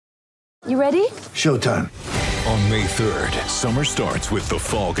You ready? Showtime. On May 3rd, summer starts with The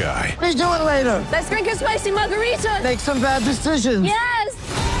Fall Guy. Let's do it later. Let's drink a spicy margarita. Make some bad decisions. Yes!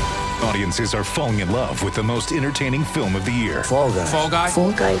 Audiences are falling in love with the most entertaining film of the year. Fall Guy. Fall Guy?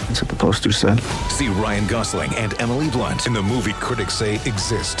 Fall guy. That's what the poster said. See Ryan Gosling and Emily Blunt in the movie critics say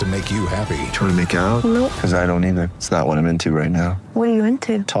exists to make you happy. Trying to make it out? Nope. Because I don't either. It's not what I'm into right now. What are you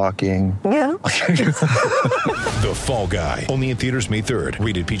into? Talking. Yeah. The Fall Guy. Only in theaters May 3rd.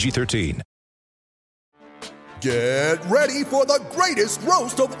 Rated PG-13. Get ready for the greatest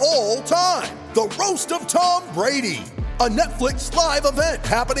roast of all time. The Roast of Tom Brady. A Netflix live event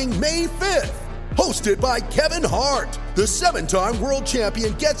happening May 5th. Hosted by Kevin Hart. The 7-time world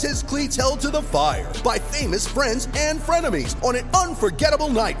champion gets his cleats held to the fire by famous friends and frenemies on an unforgettable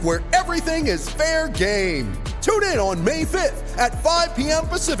night where everything is fair game. Tune in on May 5th at 5 p.m.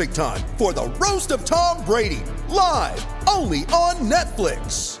 Pacific time for the Roast of Tom Brady. Live only on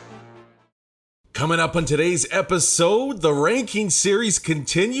Netflix. Coming up on today's episode, the ranking series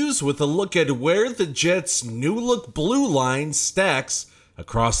continues with a look at where the Jets' new look blue line stacks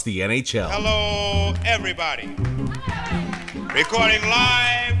across the NHL. Hello, everybody. Recording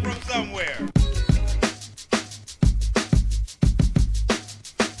live from somewhere.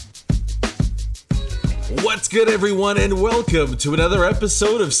 What's good, everyone, and welcome to another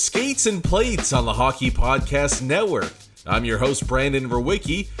episode of Skates and Plates on the Hockey Podcast Network. I'm your host, Brandon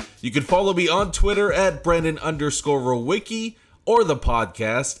Rowicki. You can follow me on Twitter at Brandon_Rowicki or the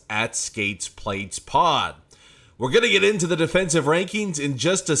podcast at Skates Plates Pod. We're going to get into the defensive rankings in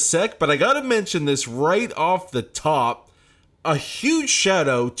just a sec, but I got to mention this right off the top. A huge shout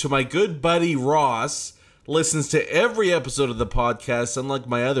out to my good buddy Ross. Listens to every episode of the podcast, unlike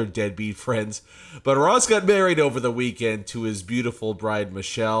my other deadbeat friends. But Ross got married over the weekend to his beautiful bride,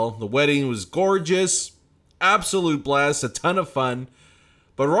 Michelle. The wedding was gorgeous. Absolute blast, a ton of fun.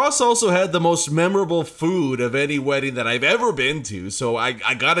 But Ross also had the most memorable food of any wedding that I've ever been to, so I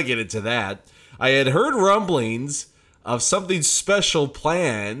gotta get into that. I had heard rumblings of something special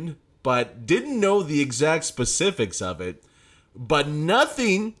planned, but didn't know the exact specifics of it. But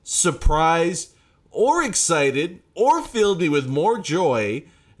nothing surprised or excited or filled me with more joy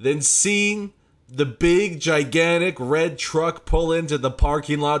than seeing the big, gigantic red truck pull into the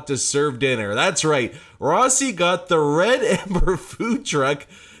parking lot to serve dinner. That's right. Rossi got the Red Ember food truck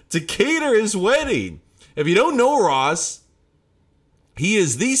to cater his wedding. If you don't know Ross, he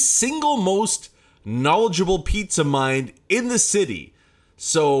is the single most knowledgeable pizza mind in the city.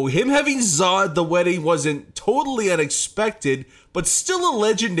 So him having Zod the wedding wasn't totally unexpected, but still a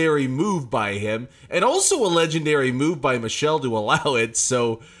legendary move by him, and also a legendary move by Michelle to allow it.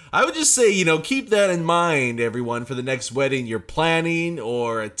 So I would just say, keep that in mind, everyone, for the next wedding you're planning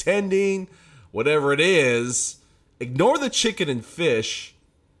or attending, whatever it is. Ignore the chicken and fish,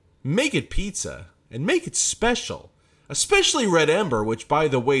 make it pizza, and make it special. Especially Red Ember, which, by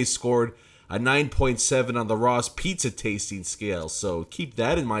the way, scored a 9.7 on the Ross Pizza tasting scale. So keep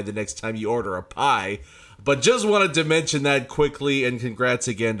that in mind the next time you order a pie. But just wanted to mention that quickly, and congrats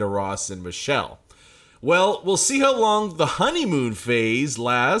again to Ross and Michelle. Well, we'll see how long the honeymoon phase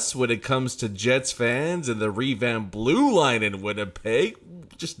lasts when it comes to Jets fans and the revamped blue line in Winnipeg.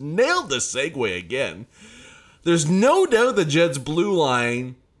 Just nailed the segue again. There's no doubt the Jets' blue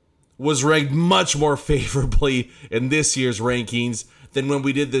line was ranked much more favorably in this year's rankings than when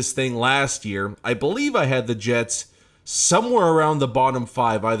we did this thing last year. I believe I had the Jets somewhere around the bottom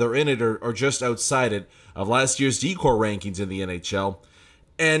 5, either in it or just outside it, of last year's decor rankings in the NHL.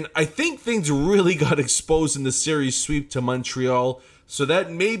 And I think things really got exposed in the series sweep to Montreal, so that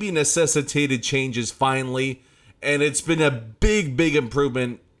maybe necessitated changes finally. And it's been a big, big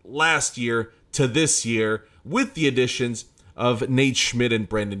improvement last year to this year with the additions of Nate Schmidt and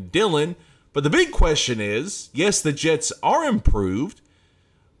Brendan Dillon. But the big question is, yes, the Jets are improved,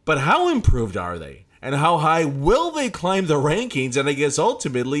 but how improved are they? And how high will they climb the rankings? And I guess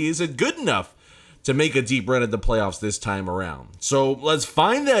ultimately, is it good enough to make a deep run at the playoffs this time around? So let's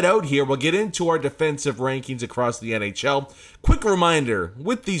find that out here. We'll get into our defensive rankings across the NHL. Quick reminder,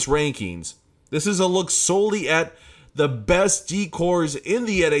 with these rankings, this is a look solely at the best decors in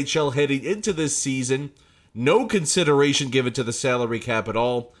the NHL heading into this season. No consideration given to the salary cap at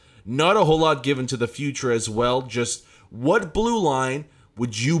all. Not a whole lot given to the future as well. Just what blue line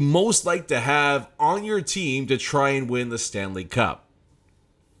would you most like to have on your team to try and win the Stanley Cup?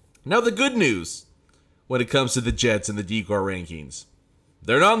 Now the good news when it comes to the Jets and the decor rankings.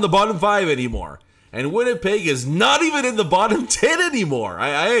 They're not in the bottom 5 anymore. And Winnipeg is not even in the bottom 10 anymore.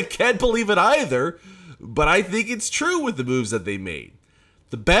 I can't believe it either, but I think it's true with the moves that they made.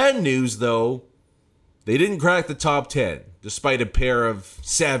 The bad news, though, They didn't crack the top 10, despite a pair of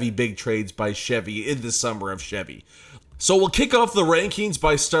savvy big trades by Chevy in the summer of Chevy. So we'll kick off the rankings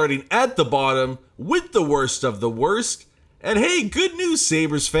by starting at the bottom with the worst of the worst. And hey, good news,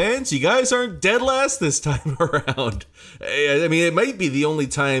 Sabres fans. You guys aren't dead last this time around. I mean, it might be the only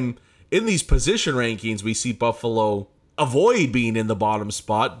time in these position rankings we see Buffalo avoid being in the bottom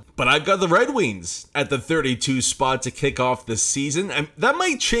spot, but I've got the Red Wings at the 32 spot to kick off this season, and that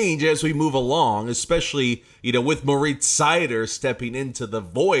might change as we move along, especially, with Moritz Seider stepping into the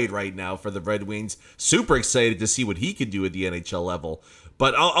void right now for the Red Wings. Super excited to see what he can do at the NHL level,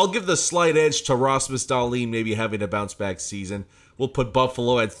 but I'll give the slight edge to Rasmus Dahlin maybe having a bounce back season. We'll put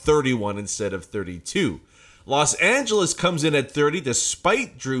Buffalo at 31 instead of 32. Los Angeles comes in at 30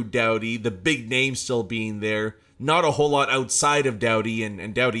 despite Drew Doughty, the big name still being there. Not a whole lot outside of Doughty,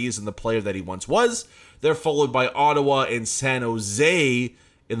 and Doughty isn't the player that he once was. They're followed by Ottawa and San Jose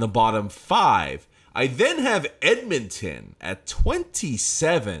in the bottom 5. I then have Edmonton at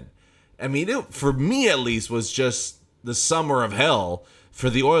 27. I mean, for me at least, was just the summer of hell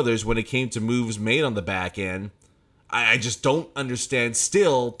for the Oilers when it came to moves made on the back end. I just don't understand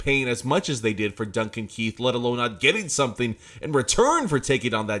still paying as much as they did for Duncan Keith, let alone not getting something in return for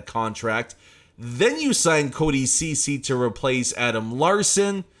taking on that contract. Then you sign Cody Ceci to replace Adam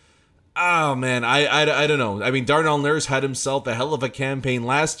Larson. Oh, man, I don't know. I mean, Darnell Nurse had himself a hell of a campaign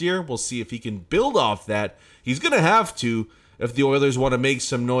last year. We'll see if he can build off that. He's going to have to if the Oilers want to make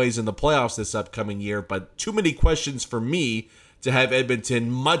some noise in the playoffs this upcoming year. But too many questions for me to have Edmonton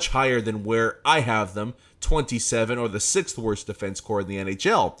much higher than where I have them, 27, or the 6th worst defense core in the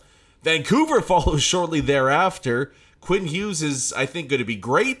NHL. Vancouver follows shortly thereafter. Quinn Hughes is, I think, going to be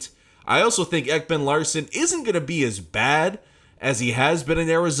great. I also think Ekman Larsson isn't going to be as bad as he has been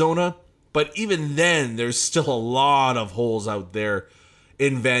in Arizona, but even then, there's still a lot of holes out there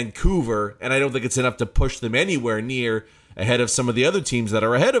in Vancouver, and I don't think it's enough to push them anywhere near ahead of some of the other teams that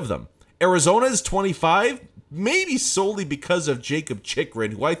are ahead of them. Arizona is 25, maybe solely because of Jacob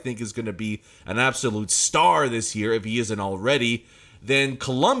Chychrun, who I think is going to be an absolute star this year if he isn't already. Then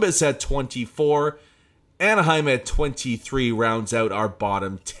Columbus at 24, Anaheim at 23 rounds out our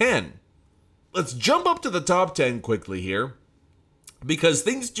bottom 10. Let's jump up to the top 10 quickly here, because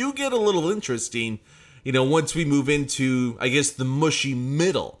things do get a little interesting, once we move into, I guess, the mushy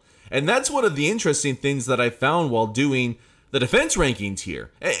middle. And that's one of the interesting things that I found while doing the defense rankings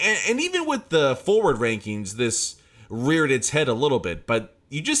here. And even with the forward rankings, this reared its head a little bit, but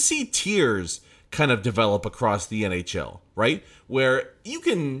you just see tiers kind of develop across the NHL, right? Where you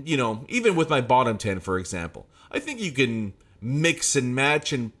can, even with my bottom 10, for example, I think you can mix and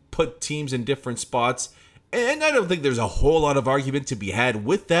match and put teams in different spots. And I don't think there's a whole lot of argument to be had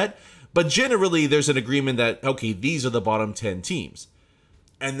with that. But generally, there's an agreement that, okay, these are the bottom 10 teams.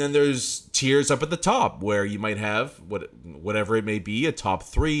 And then there's tiers up at the top where you might have whatever it may be, a top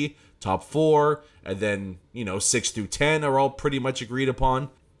 3, top 4, and then, 6 through 10 are all pretty much agreed upon.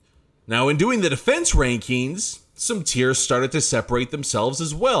 Now, in doing the defense rankings, some tiers started to separate themselves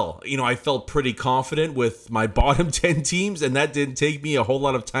as well. I felt pretty confident with my bottom 10 teams, and that didn't take me a whole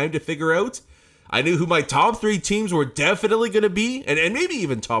lot of time to figure out. I knew who my top 3 teams were definitely going to be, and maybe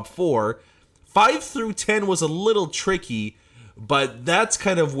even top 4. 5 through 10 was a little tricky, but that's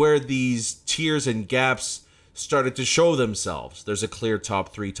kind of where these tiers and gaps started to show themselves. There's a clear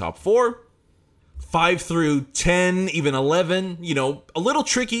top 3, top 4. 5 through 10, even 11, a little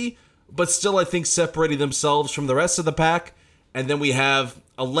tricky, but still I think separating themselves from the rest of the pack. And then we have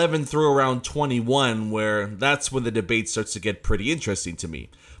 11 through around 21, where that's when the debate starts to get pretty interesting to me.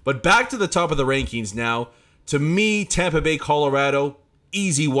 But back to the top of the rankings now. To me, Tampa Bay, Colorado,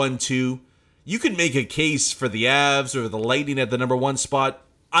 easy 1-2. You can make a case for the Avs or the Lightning at the number 1 spot.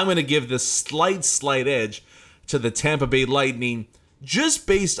 I'm going to give this slight edge to the Tampa Bay Lightning, just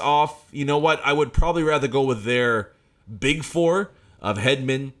based off, I would probably rather go with their big 4 of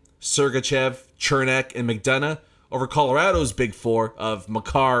Hedman, Sergachev, Chernak, and McDonough over Colorado's big 4 of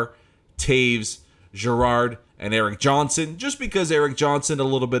Makar, Taves, Girard, and Eric Johnson, just because Eric Johnson a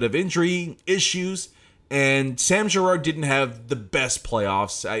little bit of injury issues, and Sam Girard didn't have the best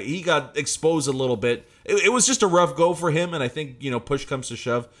playoffs. He got exposed a little bit. It was just a rough go for him, and I think, push comes to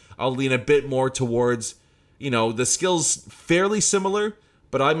shove, I'll lean a bit more towards, the skills fairly similar,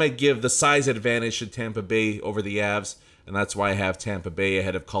 but I might give the size advantage to Tampa Bay over the Avs, and that's why I have Tampa Bay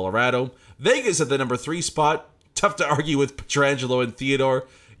ahead of Colorado. Vegas at the number 3 spot. Tough to argue with Pietrangelo and Theodore.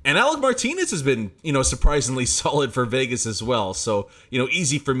 And Alec Martinez has been, surprisingly solid for Vegas as well. So,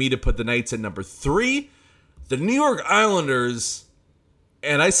 easy for me to put the Knights at number 3. The New York Islanders,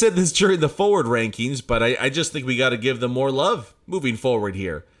 and I said this during the forward rankings, but I just think we got to give them more love moving forward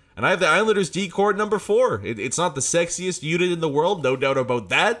here. And I have the Islanders D-core at number 4. It's not the sexiest unit in the world, no doubt about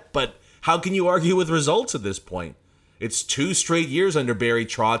that, but how can you argue with results at this point? It's 2 straight years under Barry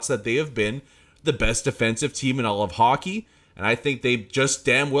Trotz that they have been the best defensive team in all of hockey, and I think they just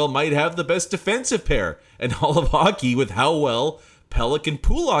damn well might have the best defensive pair in all of hockey with how well Pelech and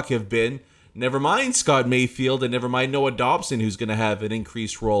Pulock have been. Never mind Scott Mayfield, and never mind Noah Dobson, who's going to have an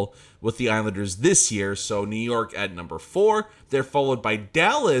increased role with the Islanders this year. So New York at number 4. They're followed by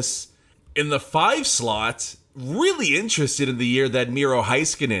Dallas in the 5 slot. Really interested in the year that Miro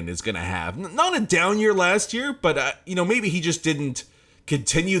Heiskanen is going to have. Not a down year last year, but maybe he just didn't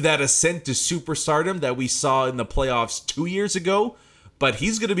continue that ascent to superstardom that we saw in the playoffs 2 years ago. But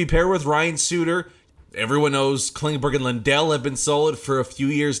he's going to be paired with Ryan Suter. Everyone knows Klingberg and Lundell have been solid for a few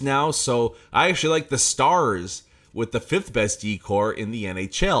years now, so I actually like the Stars with the 5th best D-core in the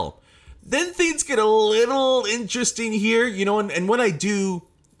NHL. Then things get a little interesting here, and when I do,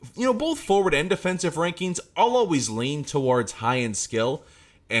 both forward and defensive rankings, I'll always lean towards high-end skill,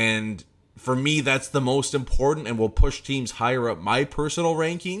 and for me, that's the most important and will push teams higher up my personal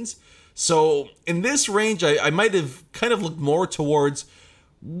rankings. So in this range, I might have kind of looked more towards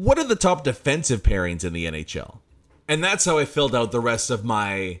what are the top defensive pairings in the NHL? And that's how I filled out the rest of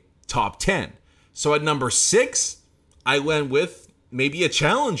my top 10. So at number 6, I went with maybe a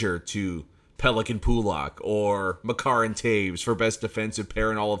challenger to Pelech and Pulock or Makar and Taves for best defensive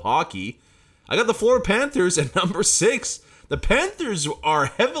pair in all of hockey. I got the Florida Panthers at number 6. The Panthers are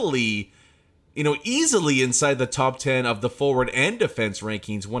heavily, easily inside the top 10 of the forward and defense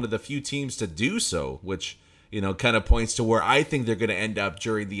rankings, one of the few teams to do so, which kind of points to where I think they're going to end up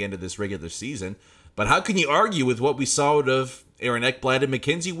during the end of this regular season. But how can you argue with what we saw out of Aaron Ekblad and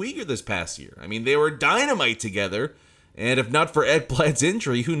Mackenzie Weegar this past year? I mean, they were dynamite together. And if not for Ekblad's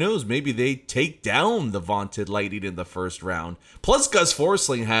injury, who knows? Maybe they take down the vaunted Lightning in the first round. Plus, Gus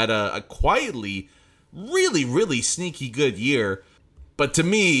Forsling had a quietly, really, really sneaky good year. But to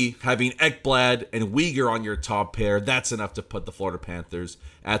me, having Ekblad and Weegar on your top pair, that's enough to put the Florida Panthers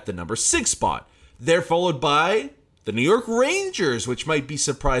at the number 6 spot. They're followed by the New York Rangers, which might be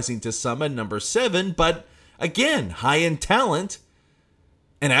surprising to some at number 7, but again, high-end talent.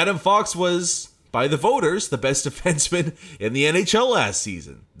 And Adam Fox was, by the voters, the best defenseman in the NHL last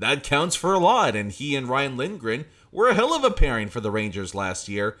season. That counts for a lot, and he and Ryan Lindgren were a hell of a pairing for the Rangers last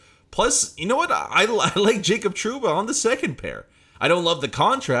year. Plus, you know what? I like Jacob Trouba on the second pair. I don't love the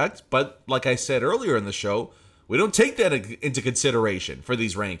contract, but like I said earlier in the show, we don't take that into consideration for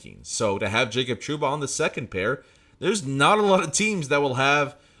these rankings. So to have Jacob Trouba on the second pair, there's not a lot of teams that will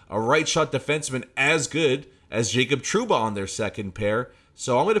have a right shot defenseman as good as Jacob Trouba on their second pair.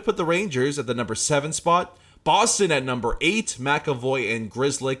 So I'm going to put the Rangers at the number 7 spot. Boston at number 8, McAvoy and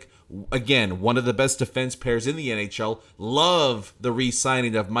Grzelcyk. Again, one of the best defense pairs in the NHL. Love the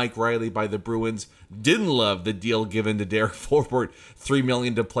re-signing of Mike Riley by the Bruins. Didn't love the deal given to Derek Forbort, $3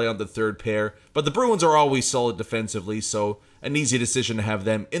 million to play on the third pair. But the Bruins are always solid defensively, so an easy decision to have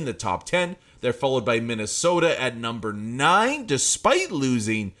them in the top 10. They're followed by Minnesota at number 9, despite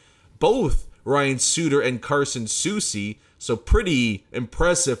losing both Ryan Suter and Carson Soucy. So pretty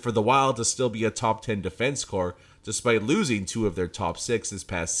impressive for the Wild to still be a top 10 defense core, despite losing 2 of their top 6 this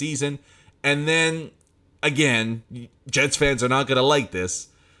past season. And then, again, Jets fans are not going to like this,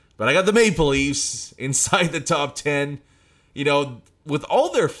 but I got the Maple Leafs inside the top 10. With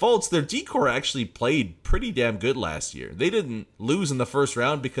all their faults, their D-core actually played pretty damn good last year. They didn't lose in the first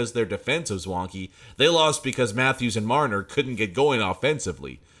round because their defense was wonky. They lost because Matthews and Marner couldn't get going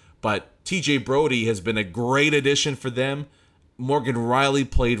offensively. But TJ Brody has been a great addition for them. Morgan Riley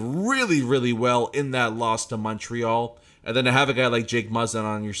played really, really well in that loss to Montreal. And then to have a guy like Jake Muzzin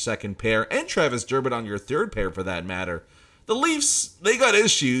on your second pair, and Travis Durbin on your third pair for that matter. The Leafs, they got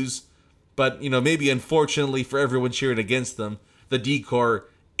issues, but maybe unfortunately for everyone cheering against them, the D-core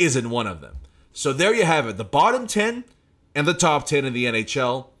isn't one of them. So there you have it, the bottom 10 and the top 10 in the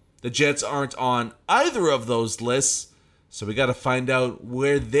NHL. The Jets aren't on either of those lists. So we got to find out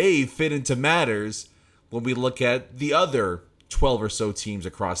where they fit into matters when we look at the other 12 or so teams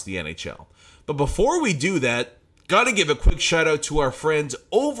across the NHL. But before we do that, got to give a quick shout out to our friends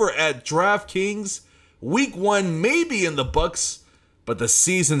over at DraftKings. Week 1 may be in the books, but the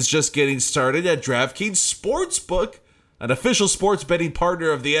season's just getting started at DraftKings Sportsbook, an official sports betting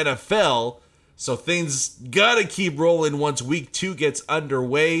partner of the NFL. So things got to keep rolling once Week 2 gets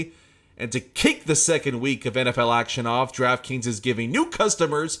underway. And to kick the second week of NFL action off, DraftKings is giving new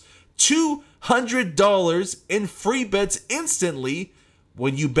customers $200 in free bets instantly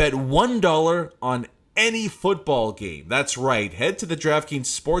when you bet $1 on any football game. That's right. Head to the DraftKings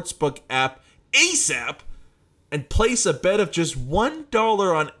Sportsbook app ASAP and place a bet of just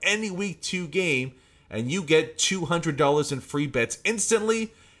 $1 on any Week 2 game, and you get $200 in free bets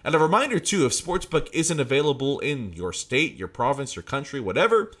instantly. And a reminder too, if Sportsbook isn't available in your state, your province, your country,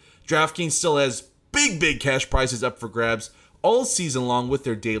 whatever, DraftKings still has big cash prizes up for grabs all season long with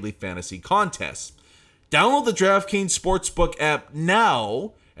their daily fantasy contests. Download the DraftKings Sportsbook app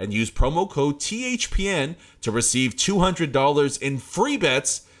now and use promo code THPN to receive $200 in free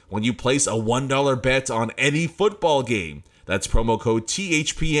bets when you place a $1 bet on any football game. That's promo code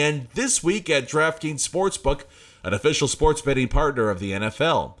THPN this week at DraftKings Sportsbook, an official sports betting partner of the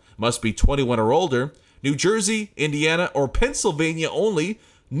NFL. Must be 21 or older. New Jersey, Indiana, or Pennsylvania only.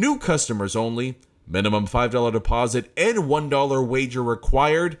 New customers only. Minimum $5 deposit and $1 wager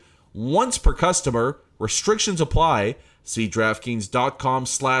required. Once per customer. Restrictions apply. See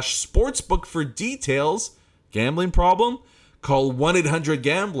DraftKings.com/sportsbook for details. Gambling problem? Call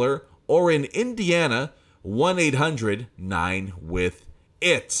 1-800-GAMBLER or in Indiana,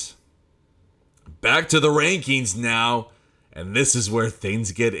 1-800-9-WITH-IT. Back to the rankings now, and this is where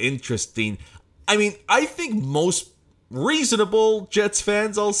things get interesting. I mean, I think most reasonable Jets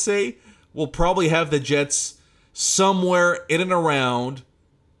fans, I'll say, will probably have the Jets somewhere in and around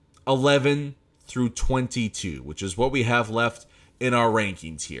 11 through 22, which is what we have left in our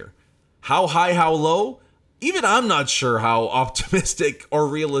rankings here. How high, how low? Even I'm not sure how optimistic or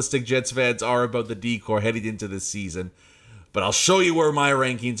realistic Jets fans are about the decor heading into this season. But I'll show you where my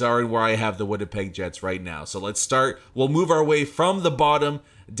rankings are and where I have the Winnipeg Jets right now. So let's start. We'll move our way from the bottom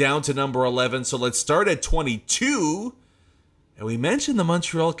down to number 11. So let's start at 22. And we mentioned the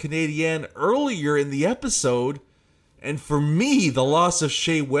Montreal Canadiens earlier in the episode. And for me, the loss of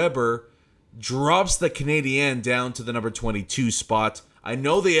Shea Weber drops the Canadiens down to the number 22 spot. I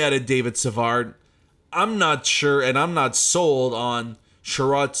know they added David Savard. I'm not sure, and I'm not sold on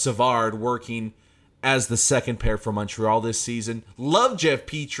Sherrod Savard working as the second pair for Montreal this season. Love Jeff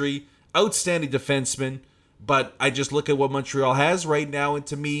Petrie, outstanding defenseman, but I just look at what Montreal has right now, and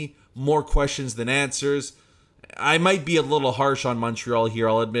to me, more questions than answers. I might be a little harsh on Montreal here,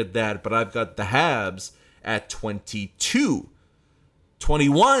 I'll admit that, but I've got the Habs at 22.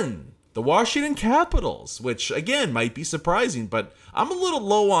 21, the Washington Capitals, which again might be surprising, but I'm a little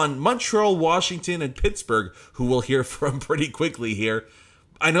low on Montreal, Washington, and Pittsburgh, who we'll hear from pretty quickly here.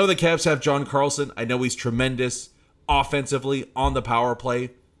 I know the Caps have John Carlson. I know he's tremendous offensively on the power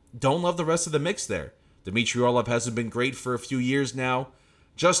play. Don't love the rest of the mix there. Dmitry Orlov hasn't been great for a few years now.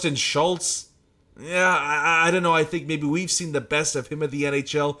 Justin Schultz, I don't know. I think maybe we've seen the best of him at the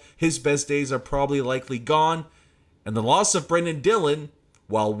NHL. His best days are probably likely gone. And the loss of Brendan Dillon,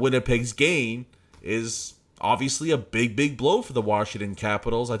 while Winnipeg's gain, is obviously a big blow for the Washington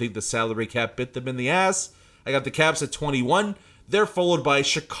Capitals. I think the salary cap bit them in the ass. I got the Caps at 21. They're followed by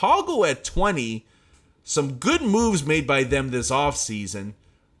Chicago at 20. Some good moves made by them this offseason.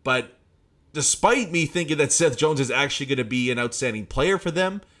 But despite me thinking that Seth Jones is actually going to be an outstanding player for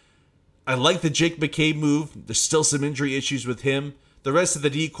them, I like the Jake McCabe move. There's still some injury issues with him. The rest of the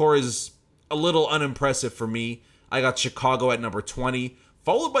decor is a little unimpressive for me. I got Chicago at number 20,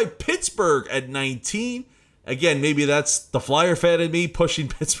 followed by Pittsburgh at 19. Again, maybe that's the Flyer fan in me pushing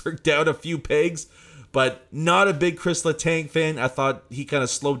Pittsburgh down a few pegs, but not a big Chris Letang fan. I thought he kind of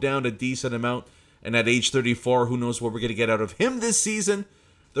slowed down a decent amount, and at age 34, who knows what we're going to get out of him this season.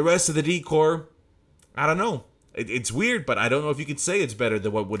 The rest of the decor, I don't know. It's weird, but I don't know if you could say it's better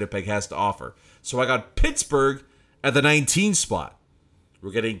than what Winnipeg has to offer. So I got Pittsburgh at the 19 spot.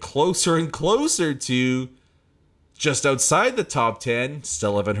 We're getting closer and closer to just outside the top 10.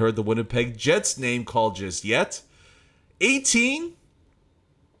 Still haven't heard the Winnipeg Jets name called just yet. 18,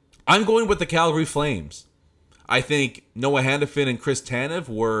 I'm going with the Calgary Flames. I think Noah Hanifin and Chris Tanev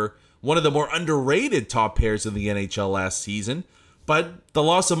were one of the more underrated top pairs in the NHL last season. But the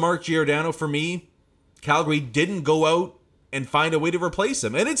loss of Mark Giordano for me, Calgary didn't go out and find a way to replace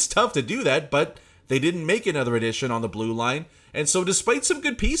him. And it's tough to do that, but they didn't make another addition on the blue line. And so despite some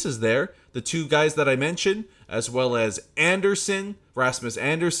good pieces there, the two guys that I mentioned, as well as Anderson, Rasmus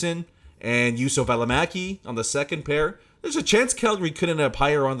Anderson, and Juuso Välimäki on the second pair, there's a chance Calgary could end up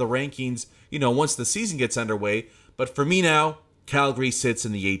higher on the rankings, once the season gets underway. But for me now, Calgary sits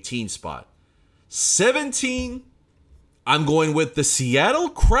in the 18 spot. 17, I'm going with the Seattle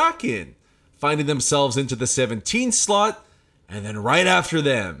Kraken, finding themselves into the 17 slot. And then right after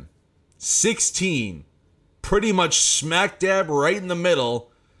them, 16, pretty much smack dab right in the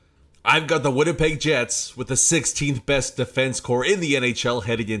middle, I've got the Winnipeg Jets with the 16th best defense core in the NHL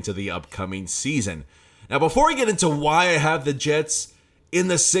heading into the upcoming season. Now, before I get into why I have the Jets in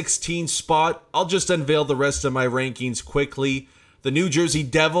the 16th spot, I'll just unveil the rest of my rankings quickly. The New Jersey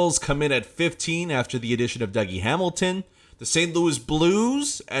Devils come in at 15 after the addition of Dougie Hamilton. The St. Louis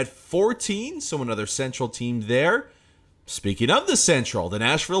Blues at 14, so another Central team there. Speaking of the Central, the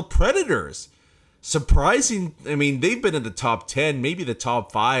Nashville Predators. Surprising, I mean, they've been in the top 10, maybe the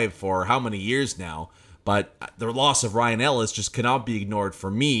top 5 for how many years now, but their loss of Ryan Ellis just cannot be ignored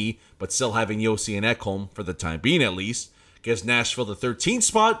for me, but still having Yossi and Ekholm, for the time being at least, gives Nashville the 13th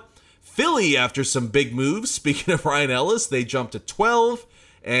spot. Philly, after some big moves, speaking of Ryan Ellis, they jumped to 12,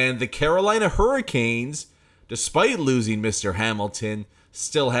 and the Carolina Hurricanes, despite losing Mr. Hamilton,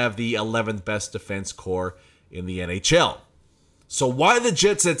 still have the 11th best defense core in the NHL. So why the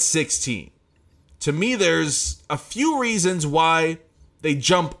Jets at 16? To me, there's a few reasons why they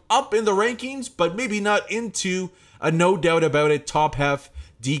jump up in the rankings, but maybe not into a no doubt about it top half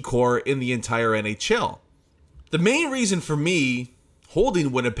D-core in the entire NHL. The main reason for me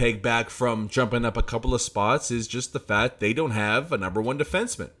holding Winnipeg back from jumping up a couple of spots is just the fact they don't have a number one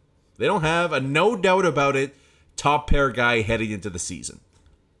defenseman. They don't have a no doubt about it top pair guy heading into the season.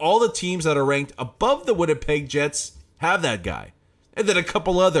 All the teams that are ranked above the Winnipeg Jets have that guy. And then a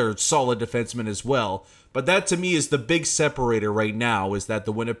couple other solid defensemen as well. But that to me is the big separator right now, is that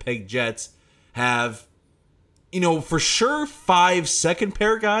the Winnipeg Jets have, for sure 5 second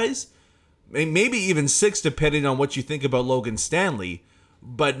pair guys, maybe even 6 depending on what you think about Logan Stanley,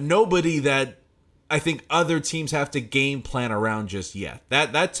 but nobody that I think other teams have to game plan around just yet.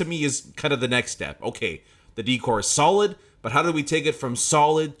 That to me is kind of the next step. Okay, the D-core is solid, but how do we take it from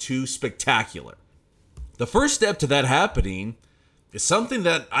solid to spectacular? The first step to that happening is something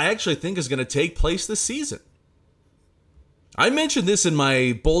that I actually think is going to take place this season. I mentioned this in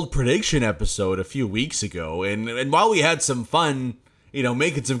my bold prediction episode a few weeks ago, and while we had some fun,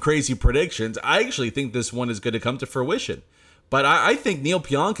 making some crazy predictions, I actually think this one is going to come to fruition. But I think Neil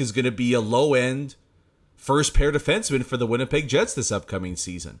Pionk is going to be a low-end first pair defenseman for the Winnipeg Jets this upcoming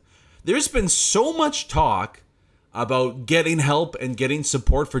season. There's been so much talk about getting help and getting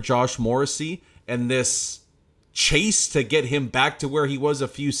support for Josh Morrissey and this chase to get him back to where he was a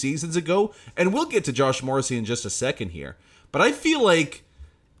few seasons ago. And we'll get to Josh Morrissey in just a second here. But I feel like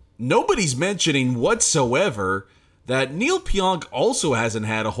nobody's mentioning whatsoever that Neil Pionk also hasn't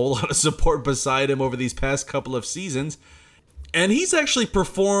had a whole lot of support beside him over these past couple of seasons. And he's actually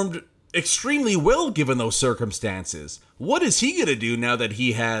performed extremely well given those circumstances. What is he going to do now that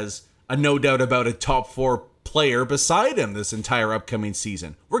he has a no doubt about a top 4 player beside him this entire upcoming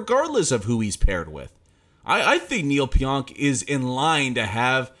season, regardless of who he's paired with? I think Neil Pionk is in line to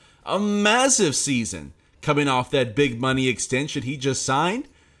have a massive season coming off that big money extension he just signed.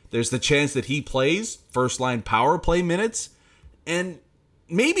 There's the chance that he plays first-line power play minutes, and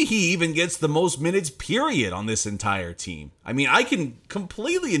maybe he even gets the most minutes period on this entire team. I mean, I can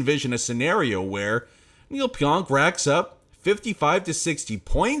completely envision a scenario where Neil Pionk racks up 55 to 60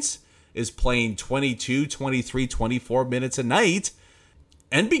 points, is playing 22, 23, 24 minutes a night,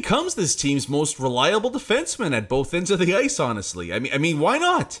 and becomes this team's most reliable defenseman at both ends of the ice, honestly. I mean, why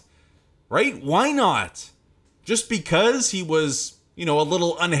not? Right? Why not? Just because he was, a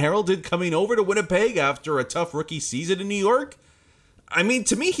little unheralded coming over to Winnipeg after a tough rookie season in New York? I mean,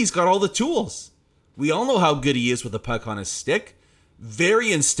 to me, he's got all the tools. We all know how good he is with the puck on his stick.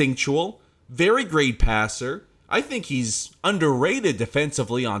 Very instinctual, very great passer. I think he's underrated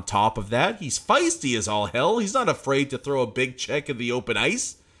defensively on top of that. He's feisty as all hell. He's not afraid to throw a big check in the open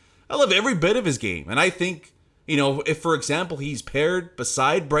ice. I love every bit of his game. And I think, if, for example, he's paired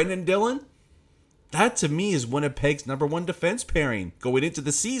beside Brendan Dillon, that to me is Winnipeg's number one defense pairing going into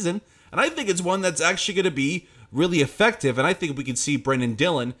the season. And I think it's one that's actually going to be really effective. And I think we can see Brendan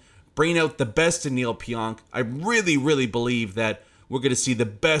Dillon bring out the best in Neil Pionk. I really, really believe that we're going to see the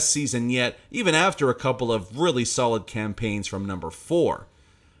best season yet, even after a couple of really solid campaigns from number 4.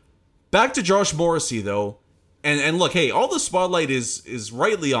 Back to Josh Morrissey, though. And look, hey, all the spotlight is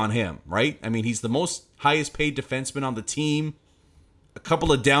rightly on him, right? I mean, he's the most highest paid defenseman on the team. A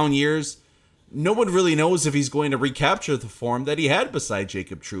couple of down years. No one really knows if he's going to recapture the form that he had beside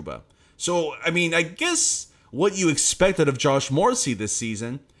Jacob Trouba. So, I mean, I guess what you expected of Josh Morrissey this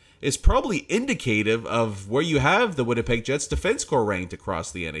season is probably indicative of where you have the Winnipeg Jets defense core ranked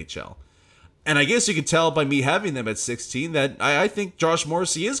across the NHL. And I guess you could tell by me having them at 16 that I think Josh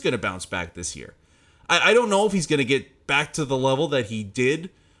Morrissey is going to bounce back this year. I don't know if he's going to get back to the level that he did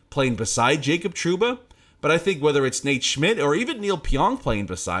playing beside Jacob Trouba, but I think whether it's Nate Schmidt or even Neil Pionk playing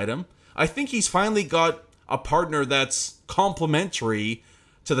beside him, I think he's finally got a partner that's complementary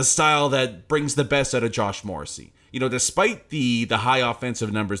to the style that brings the best out of Josh Morrissey. Despite the high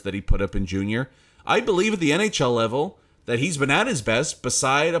offensive numbers that he put up in junior, I believe at the NHL level that he's been at his best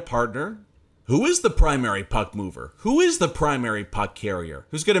beside a partner who is the primary puck mover? Who is the primary puck carrier?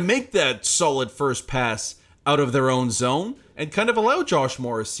 Who's going to make that solid first pass out of their own zone and kind of allow Josh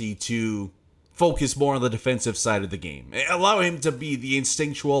Morrissey to focus more on the defensive side of the game? Allow him to be the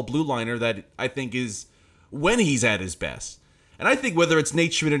instinctual blue liner that I think is when he's at his best. And I think whether it's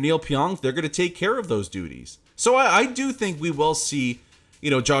Nate Schmidt or Neil Pionk, they're going to take care of those duties. So I do think we will see,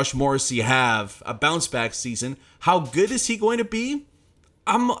 Josh Morrissey have a bounce back season. How good is he going to be?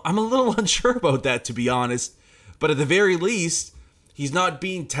 I'm a little unsure about that, to be honest. But at the very least, he's not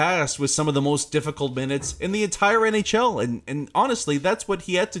being tasked with some of the most difficult minutes in the entire NHL. And honestly, that's what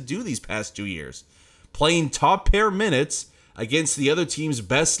he had to do these past 2 years. Playing top pair minutes against the other team's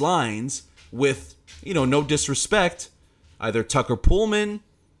best lines with, no disrespect, either Tucker Pullman,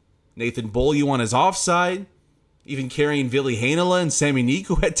 Nathan Beaulieu on his offside, even carrying Ville Heinola and Sami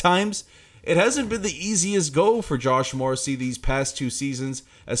Niku at times. It hasn't been the easiest go for Josh Morrissey these past 2 seasons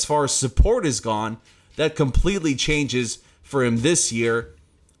as far as support is gone. That completely changes for him this year.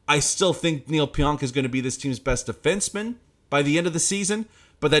 I still think Neil Pionk is going to be this team's best defenseman by the end of the season,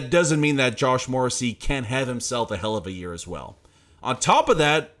 but that doesn't mean that Josh Morrissey can't have himself a hell of a year as well. On top of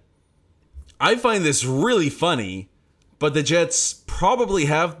that, I find this really funny, but the Jets probably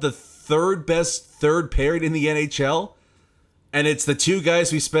have the third best third pairing in the NHL. And it's the 2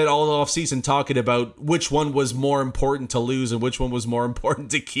 guys we spent all the offseason talking about which one was more important to lose and which one was more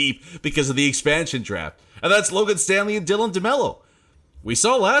important to keep because of the expansion draft. And that's Logan Stanley and Dylan DeMello. We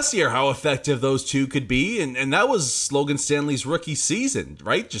saw last year how effective those 2 could be, and that was Logan Stanley's rookie season,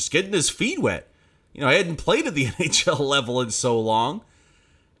 right? Just getting his feet wet. I hadn't played at the NHL level in so long.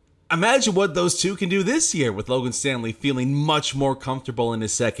 Imagine what those 2 can do this year with Logan Stanley feeling much more comfortable in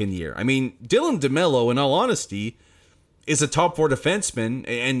his second year. I mean, Dylan DeMello, in all honesty, is a top 4 defenseman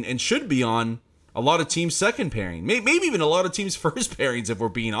and should be on a lot of teams' second pairing. Maybe even a lot of teams' first pairings if we're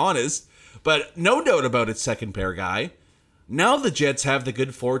being honest. But no doubt about it, second pair guy. Now the Jets have the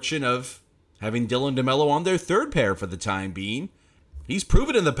good fortune of having Dylan DeMello on their third pair for the time being. He's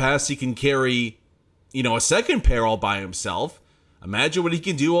proven in the past he can carry, a second pair all by himself. Imagine what he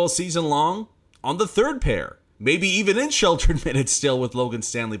can do all season long on the third pair. Maybe even in sheltered minutes still with Logan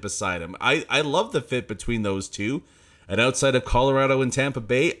Stanley beside him. I love the fit between those 2. And outside of Colorado and Tampa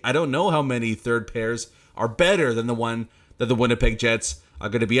Bay, I don't know how many third pairs are better than the one that the Winnipeg Jets are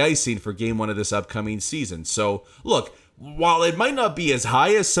going to be icing for Game 1 of this upcoming season. So, look, while it might not be as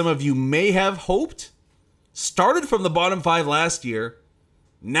high as some of you may have hoped, started from the bottom 5 last year,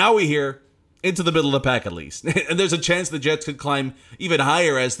 now we're here into the middle of the pack at least. And there's a chance the Jets could climb even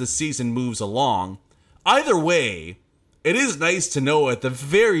higher as the season moves along. Either way, it is nice to know at the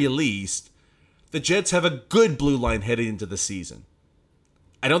very least the Jets have a good blue line heading into the season.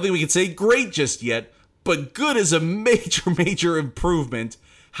 I don't think we can say great just yet, but good is a major improvement.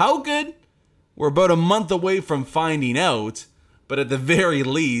 How good? We're about a month away from finding out, but at the very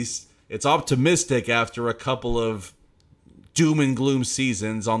least, it's optimistic after a couple of doom and gloom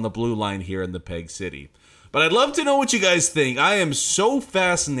seasons on the blue line here in the Peg City. But I'd love to know what you guys think. I am so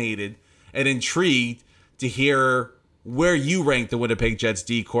fascinated and intrigued to hear where you rank the Winnipeg Jets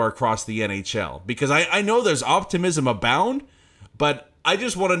D-core across the NHL. Because I know there's optimism abound, but I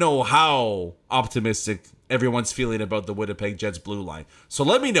just want to know how optimistic everyone's feeling about the Winnipeg Jets blue line. So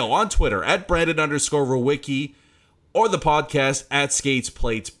let me know on Twitter at Brandon_Rowicki or the podcast at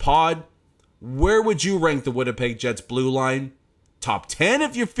SkatesPlatesPod. Where would you rank the Winnipeg Jets blue line? Top 10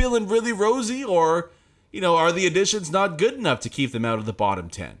 if you're feeling really rosy, or, are the additions not good enough to keep them out of the bottom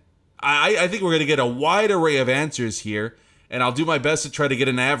 10? I think we're going to get a wide array of answers here, and I'll do my best to try to get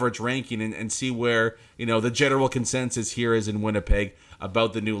an average ranking and see where, the general consensus here is in Winnipeg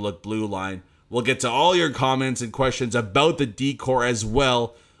about the new look blue line. We'll get to all your comments and questions about the D-core as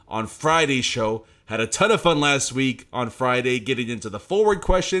well on Friday's show. Had a ton of fun last week on Friday getting into the forward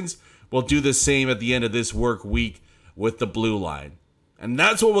questions. We'll do the same at the end of this work week with the blue line. And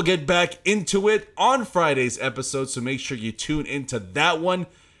that's what we'll get back into it on Friday's episode, so make sure you tune into that one.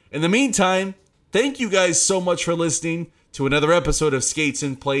 In the meantime, thank you guys so much for listening to another episode of Skates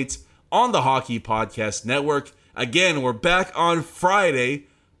and Plates on the Hockey Podcast Network. Again, we're back on Friday.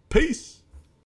 Peace.